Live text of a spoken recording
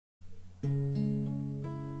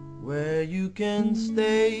where you can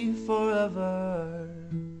stay forever.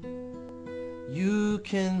 You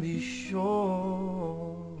can be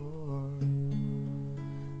sure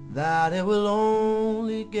that it will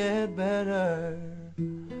only get better.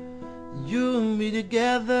 You and me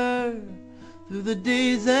together through the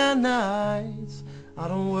days and nights. I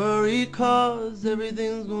don't worry, 'cause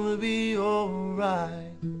everything's gonna be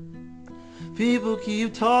alright. People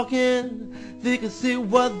keep talking, they can say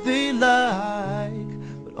what they like,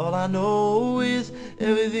 but all I know is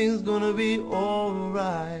everything's gonna be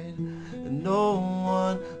alright. And no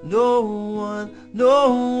one, no one, no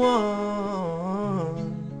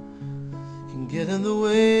one can get in the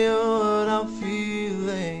way of what I'm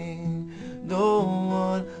feeling. No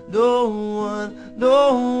one, no one, no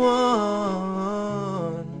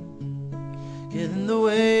one get in the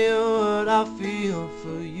way of what I feel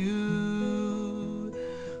for you,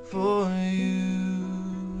 for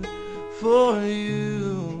you, for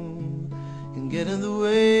you. Can get in the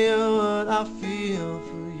way of what I feel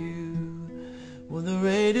for you. When the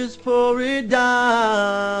rain is pouring down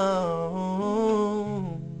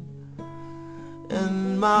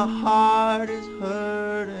and my heart is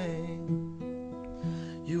hurting,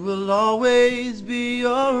 you will always be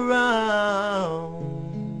around.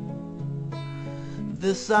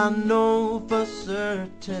 This I know for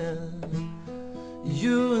certain.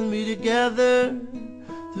 You and me together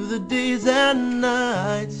through the days and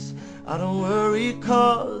nights. I don't worry,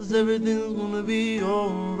 'cause everything's gonna be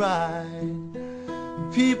alright.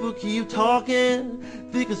 People keep talking,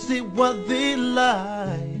 they can say what they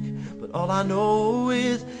like, but all I know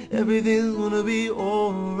is everything's gonna be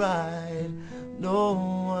alright. No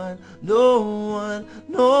one, no one,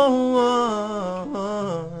 no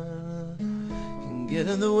one can get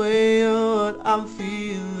in the way of what I'm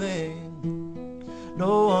feeling.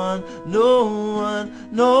 No one, no one,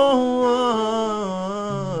 no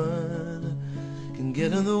one can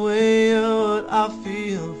get in the way of what I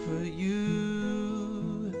feel for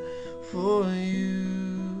you, for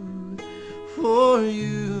you, for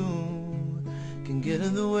you. Can get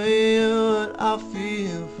in the way of what I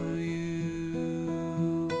feel for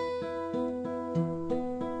you.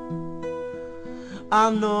 I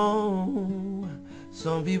know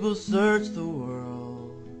some people search the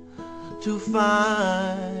world to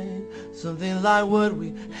find something like what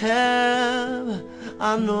we have.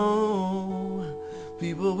 I know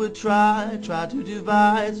people would try to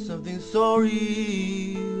divide something so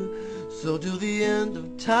real. So till the end of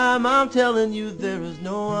time, I'm telling you, there is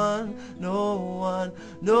no one, no one,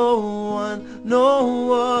 no one, no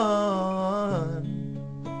one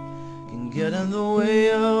can get in the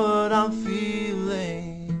way of what I'm feeling.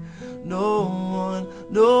 No one,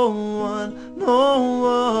 no one, no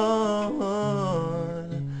one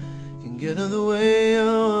can get in the way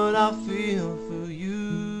of what I feel for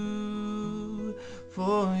you,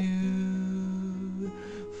 for you,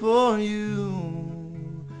 for you.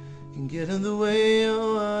 Can get in the way of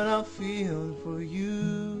what I feel for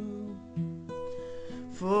you,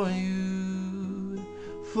 for you,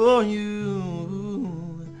 for you.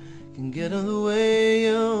 Can get in the way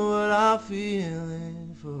of what I'm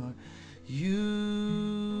feeling for you.